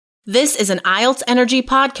This is an IELTS Energy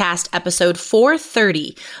Podcast, episode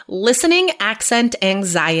 430, Listening Accent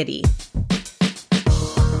Anxiety.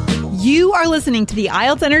 You are listening to the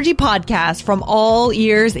IELTS Energy Podcast from All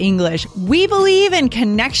Ears English. We believe in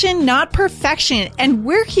connection, not perfection, and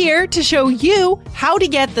we're here to show you how to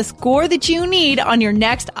get the score that you need on your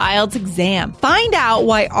next IELTS exam. Find out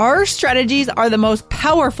why our strategies are the most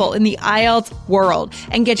powerful in the IELTS world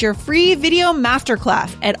and get your free video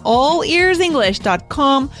masterclass at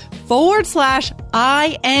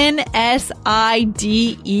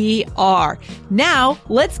allearsenglish.com/INSIDER. Now,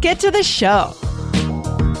 let's get to the show.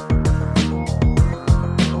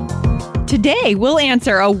 Today, we'll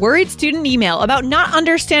answer a worried student email about not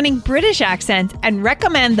understanding British accents and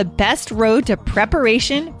recommend the best road to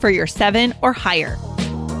preparation for your 7 or higher.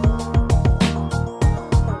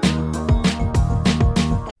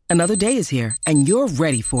 Another day is here, and you're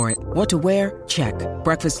ready for it. What to wear? Check.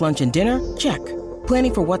 Breakfast, lunch, and dinner? Check.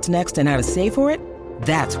 Planning for what's next and how to save for it?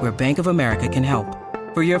 That's where Bank of America can help.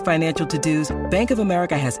 For your financial to-dos, Bank of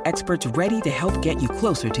America has experts ready to help get you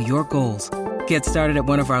closer to your goals. Get started at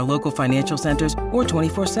one of our local financial centers or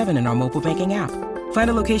 24/7 in our mobile banking app. Find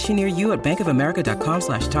a location near you at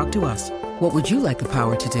bankofamerica.com/talktous. What would you like the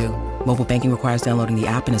power to do? Mobile banking requires downloading the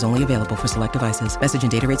app and is only available for select devices. Message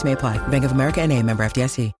and data rates may apply. Bank of America N.A., member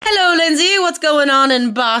FDIC. Hello, Lindsay. What's going on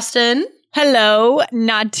in Boston? Hello,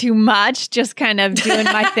 not too much, just kind of doing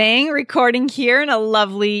my thing, recording here in a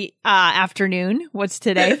lovely afternoon. What's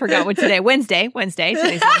today? Forgot what today. Wednesday. Today's Wednesday.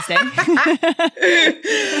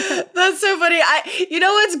 That's so funny. You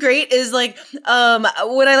know what's great is when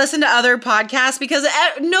I listen to other podcasts, because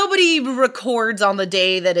nobody records on the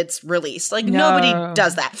day that it's released. Nobody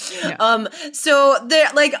does that. No. So they're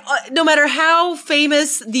no matter how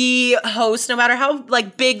famous the host, no matter how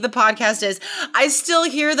big the podcast is, I still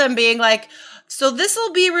hear them being like, so this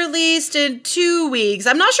will be released in 2 weeks.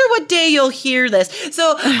 I'm not sure what day you'll hear this.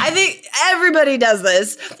 So I think everybody does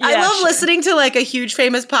this. Yeah, I love listening to a huge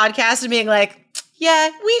famous podcast and being like, yeah,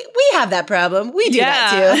 we have that problem. We do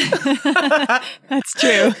that too. That's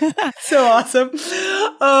true. So awesome.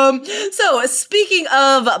 So speaking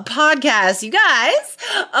of podcasts, you guys,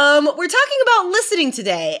 we're talking about listening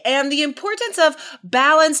today and the importance of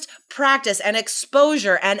balanced practice and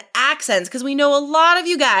exposure and accents, because we know a lot of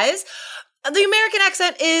you guys, the American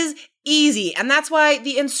accent is easy, and that's why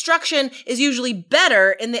the instruction is usually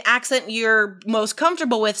better in the accent you're most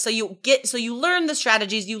comfortable with. So you learn the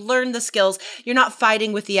strategies, you learn the skills. You're not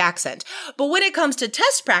fighting with the accent. But when it comes to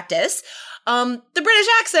test practice, the British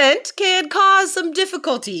accent can cause some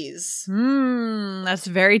difficulties. That's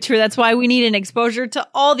very true. That's why we need an exposure to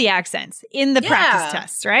all the accents in the practice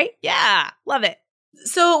tests, right? Yeah, love it.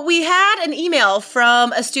 So we had an email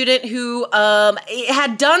from a student who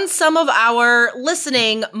had done some of our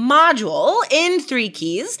listening module in 3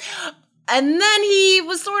 Keys, and then he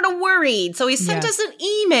was sort of worried. So he sent us an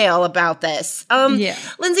email about this.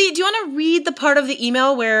 Lindsay, do you want to read the part of the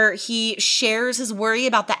email where he shares his worry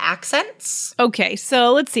about the accents? Okay,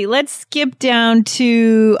 so let's see. Let's skip down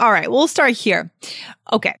to, all right, we'll start here.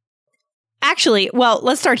 Okay. Actually,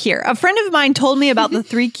 let's start here. A friend of mine told me about the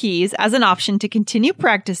 3 Keys as an option to continue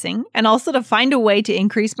practicing and also to find a way to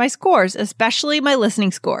increase my scores, especially my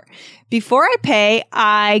listening score. Before I pay,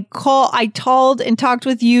 I called and talked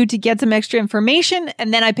with you to get some extra information,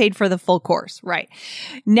 and then I paid for the full course. Right.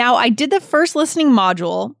 Now, I did the first listening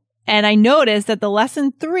module, and I noticed that the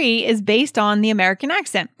lesson 3 is based on the American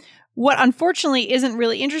accent. What unfortunately isn't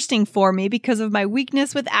really interesting for me because of my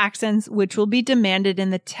weakness with accents, which will be demanded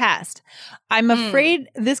in the test. I'm afraid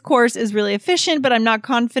this course is really efficient, but I'm not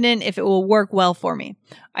confident if it will work well for me.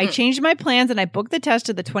 I changed my plans and I booked the test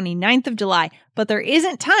to the 29th of July, but there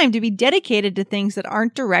isn't time to be dedicated to things that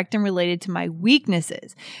aren't direct and related to my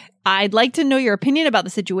weaknesses. I'd like to know your opinion about the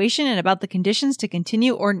situation and about the conditions to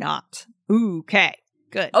continue or not. Okay.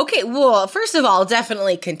 Good. Okay, well, first of all,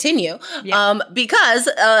 definitely continue. Yeah. Because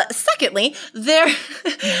secondly,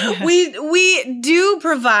 we do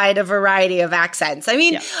provide a variety of accents. I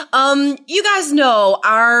mean, you guys know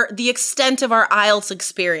the extent of our IELTS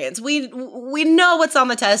experience. We know what's on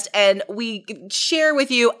the test, and we share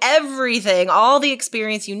with you everything, all the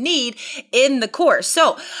experience you need in the course.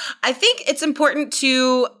 So I think it's important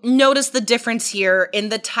to notice the difference here in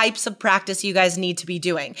the types of practice you guys need to be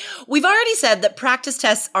doing. We've already said that practice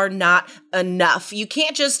tests are not enough. You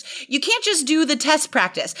can't just do the test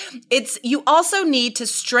practice. You also need to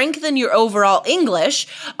strengthen your overall English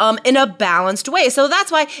in a balanced way. So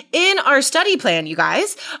that's why in our study plan, you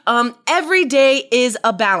guys, every day is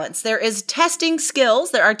a balance. There are testing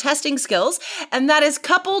skills, and that is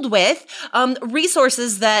coupled with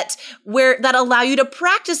resources that allow you to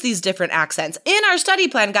practice these different accents. In our study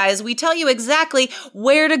plan, guys, we tell you exactly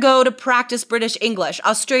where to go to practice British English,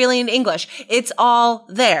 Australian English. It's all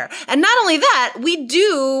there. And not only that, we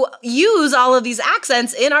do use all of these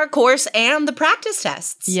accents in our course and the practice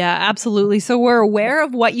tests. Yeah, absolutely. So we're aware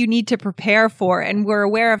of what you need to prepare for, and we're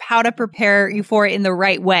aware of how to prepare you for it in the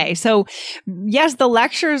right way. So yes, the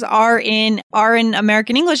lectures are in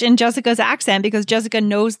American English in Jessica's accent because Jessica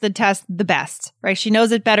knows the test the best, right? She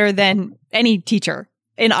knows it better than any teacher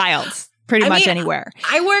in IELTS. Pretty much anywhere.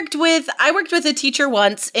 I worked with a teacher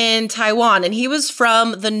once in Taiwan, and he was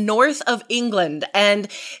from the north of England, and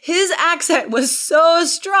his accent was so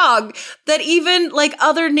strong that even like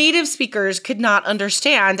other native speakers could not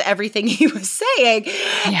understand everything he was saying.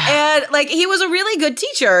 Yeah. And like he was a really good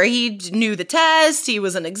teacher. He knew the test. He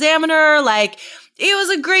was an examiner. Like he was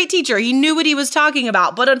a great teacher. He knew what he was talking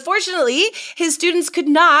about. But unfortunately, his students could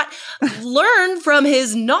not learn from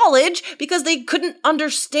his knowledge because they couldn't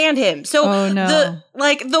understand him. So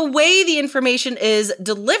the way the information is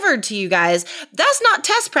delivered to you guys, that's not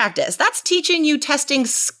test practice. That's teaching you testing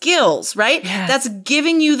skills, right? Yes. That's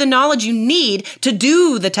giving you the knowledge you need to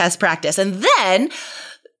do the test practice. And then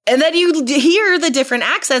you hear the different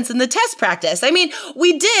accents in the test practice. I mean,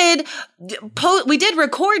 we did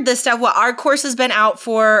record this stuff. Well, our course has been out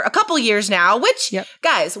for a couple years now, which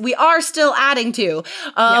guys, we are still adding to.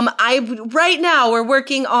 Right now we're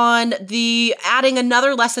working on adding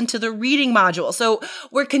another lesson to the reading module. So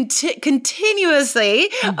we're continuously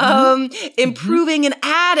improving and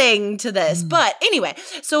adding to this. But anyway,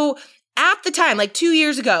 so at the time, like 2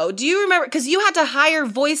 years ago, do you remember? Because you had to hire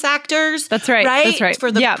voice actors. That's right. That's right.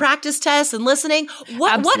 For the practice tests and listening.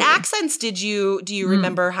 What accents do you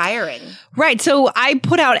remember hiring? Right. So I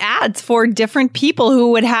put out ads for different people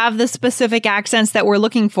who would have the specific accents that we're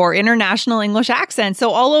looking for, international English accents.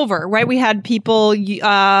 So all over, right? We had people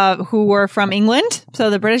who were from England. So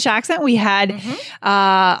the British accent. We had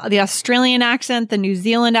the Australian accent, the New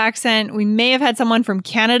Zealand accent. We may have had someone from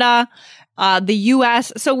Canada. The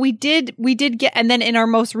US. So we did get, and then in our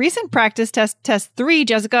most recent practice test 3,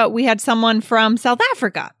 Jessica, we had someone from South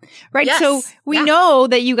Africa, right? Yes. So we know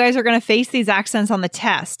that you guys are going to face these accents on the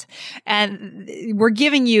test, and we're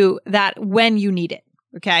giving you that when you need it.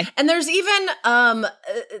 Okay. And there's even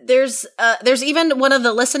one of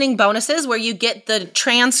the listening bonuses where you get the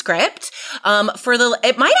transcript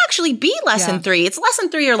it might actually be lesson 3. It's lesson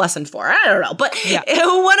 3 or lesson 4. I don't know. But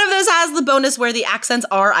one of those has the bonus where the accents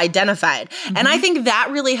are identified. And I think that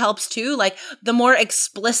really helps too. Like the more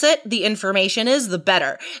explicit the information is, the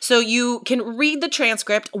better. So you can read the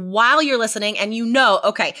transcript while you're listening and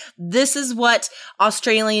okay, this is what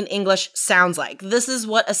Australian English sounds like. This is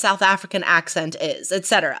what a South African accent is,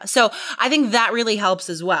 etc. So I think that really helps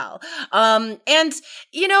as well. And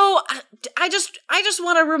you know, I just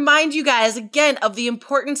want to remind you guys again of the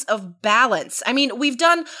importance of balance. I mean, we've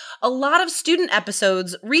done a lot of student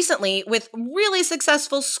episodes recently with really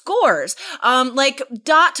successful scores. Like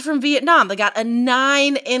Dot from Vietnam, they got a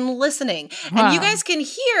 9 in listening. Wow. And you guys can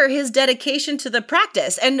hear his dedication to the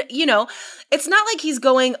practice. And you know, it's not like he's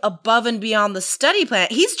going above and beyond the study plan.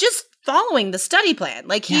 He's just following the study plan.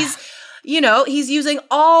 Like he's using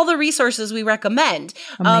all the resources we recommend.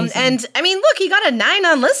 And I mean, look, he got a 9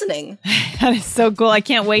 on listening. That is so cool. I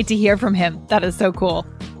can't wait to hear from him. That is so cool.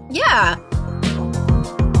 Yeah.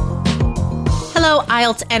 Hello,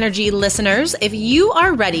 IELTS Energy listeners. If you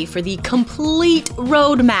are ready for the complete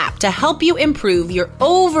roadmap to help you improve your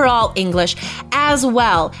overall English as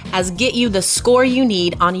well as get you the score you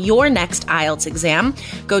need on your next IELTS exam,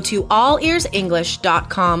 go to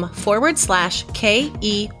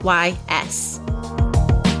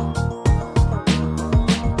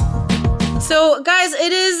allearsenglish.com/KEYS. So, guys,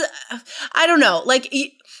 it is, I don't know, like,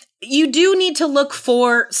 you do need to look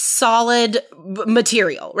for solid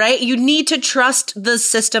material, right? You need to trust the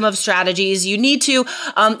system of strategies. You do need to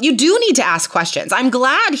ask questions. I'm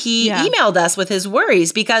glad he emailed us with his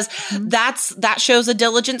worries because that shows a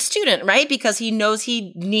diligent student, right? Because he knows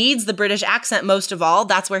he needs the British accent most of all.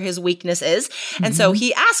 That's where his weakness is. And so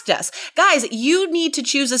he asked us, guys, you need to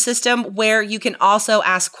choose a system where you can also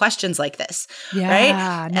ask questions like this,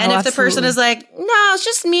 right? No, and if the person is like, no, it's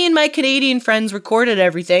just me and my Canadian friends recorded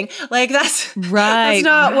everything, Like that's right. That's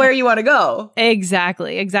not where you want to go.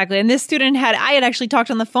 Exactly. And this student I had actually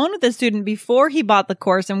talked on the phone with the student before he bought the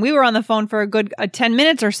course, and we were on the phone for a good 10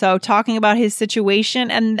 minutes or so talking about his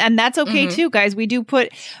situation. And that's okay too, guys. We do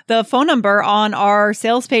put the phone number on our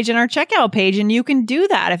sales page and our checkout page, and you can do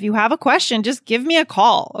that. If you have a question, just give me a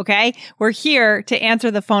call. Okay. We're here to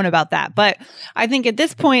answer the phone about that. But I think at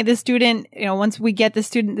this point, the student, once we get the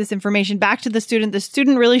student this information back to the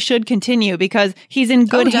student really should continue because he's in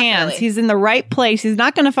good hands. He's in the right place. He's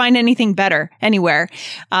not going to find anything better anywhere.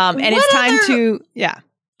 And it's time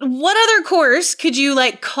What other course could you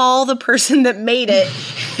call the person that made it?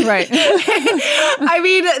 Right. I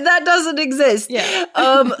mean, that doesn't exist. Yeah.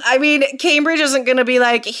 I mean, Cambridge isn't going to be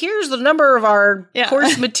like, here's the number of our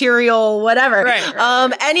course material, whatever. Right.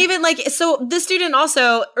 And even so the student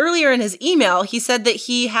also earlier in his email, he said that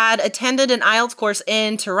he had attended an IELTS course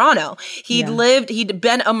in Toronto. He'd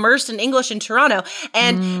been immersed in English in Toronto.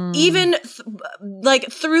 And even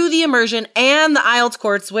through the immersion and the IELTS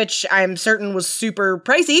course, which I'm certain was super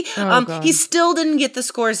pricey, he still didn't get the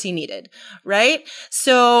scores he needed, right?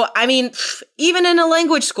 So, I mean, even in a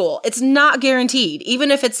language school, it's not guaranteed.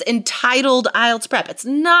 Even if it's entitled IELTS Prep, it's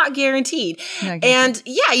not guaranteed. And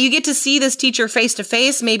you get to see this teacher face to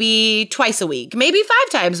face maybe twice a week, maybe 5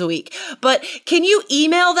 times a week. But can you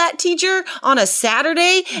email that teacher on a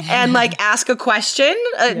Saturday and ask a question?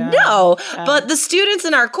 No. But the students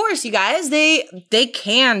in our course, you guys, they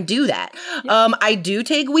can do that. I do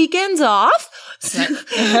take weekends off.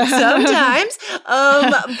 Sometimes.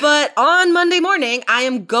 But on Monday morning, I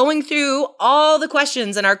am going through all the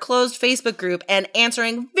questions in our closed Facebook group and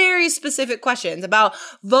answering very specific questions about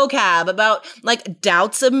vocab, about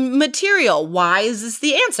doubts of material. Why is this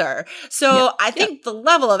the answer? So I think the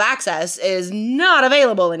level of access is not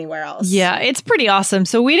available anywhere else. Yeah, it's pretty awesome.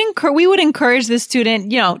 So we would encourage the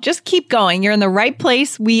student, just keep going. You're in the right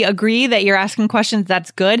place. We agree that you're asking questions.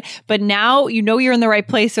 That's good. But now you're in the right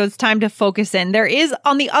place. So it's time to focus in. There is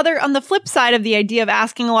on the flip side of the idea of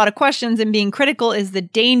asking a lot of questions and being critical is the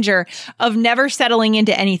danger of never settling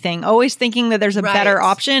into anything, always thinking that there's a better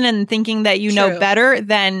option and thinking that you know better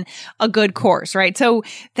than a good course, right? So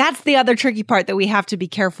that's the other tricky part that we have to be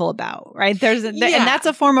careful about, right? And that's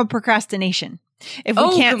a form of procrastination. If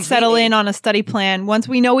we can't settle in on a study plan, once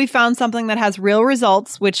we know we found something that has real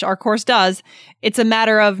results, which our course does, it's a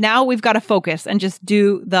matter of now we've got to focus and just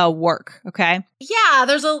do the work. Okay. Yeah,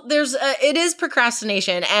 it is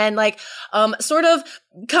procrastination and sort of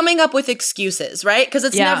coming up with excuses, right? Because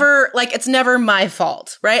it's never my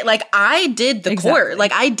fault, right? I did the course,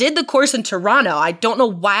 I did the course in Toronto. I don't know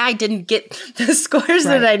why I didn't get the scores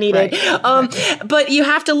that I needed. But you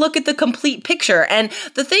have to look at the complete picture. And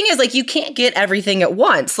the thing is, you can't get everything at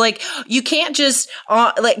once. You can't just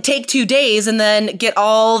take 2 days and then get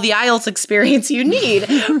all the IELTS experience you need,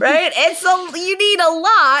 right? You need a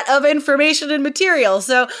lot of information and material.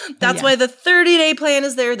 So that's why the 30-day plan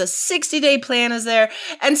is there. The 60-day plan is there.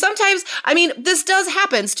 And sometimes, I mean, this does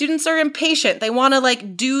happen. Students are impatient. They want to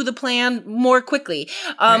do the plan more quickly.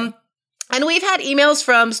 And we've had emails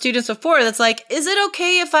from students before that's is it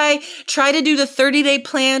okay if I try to do the 30-day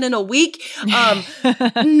plan in a week?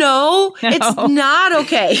 No, it's not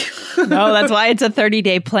okay. No, that's why it's a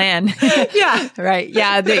 30-day plan. Yeah. Right.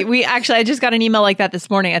 Yeah. I just got an email like that this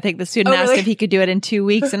morning. I think the student asked if he could do it in 2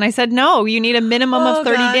 weeks. And I said, no, you need a minimum of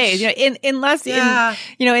 30 days.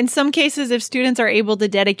 In some cases, if students are able to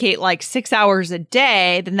dedicate 6 hours a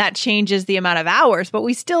day, then that changes the amount of hours. But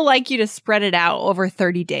we still like you to spread it out over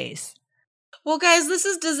 30 days. Well, guys, this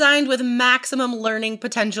is designed with maximum learning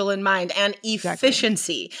potential in mind and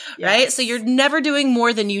efficiency, right? So you're never doing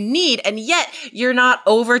more than you need, and yet you're not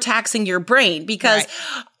overtaxing your brain because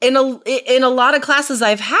in a lot of classes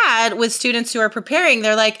I've had with students who are preparing,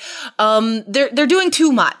 they're they're doing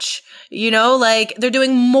too much. They're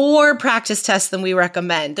doing more practice tests than we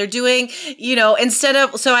recommend. They're doing,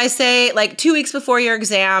 so I say 2 weeks before your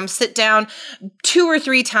exam, sit down 2 or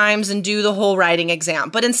 3 times and do the whole writing exam.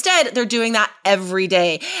 But instead, they're doing that every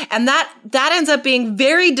day. And that ends up being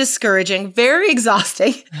very discouraging, very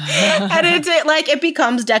exhausting. And it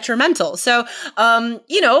becomes detrimental. So,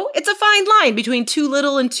 it's a fine line between too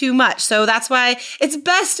little and too much. So that's why it's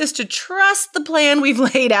best just to trust the plan we've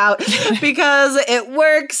laid out because it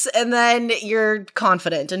works and then you're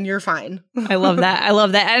confident and you're fine. I love that.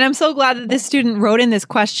 And I'm so glad that this student wrote in this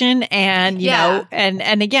question and,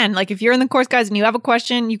 and again, if you're in the course, guys, and you have a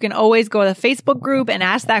question, you can always go to the Facebook group and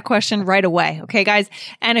ask that question right away. Okay, guys.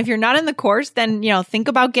 And if you're not in the course, then, think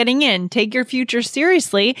about getting in, take your future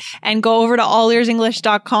seriously and go over to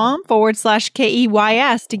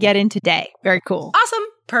allearsenglish.com/KEYS to get in today. Very cool. Awesome.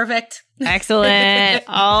 Perfect. Excellent.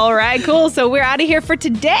 All right, cool. So we're out of here for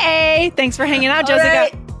today. Thanks for hanging out,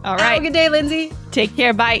 Jessica. All right. Have a good day, Lindsay. Take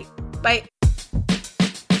care. Bye. Bye.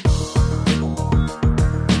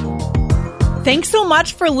 Thanks so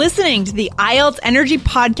much for listening to the IELTS Energy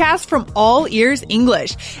Podcast from All Ears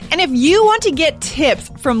English. And if you want to get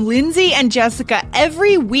tips from Lindsay and Jessica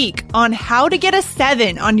every week on how to get a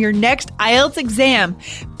 7 on your next IELTS exam,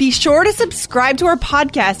 be sure to subscribe to our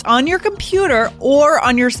podcast on your computer or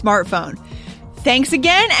on your smartphone. Thanks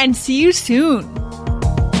again and see you soon.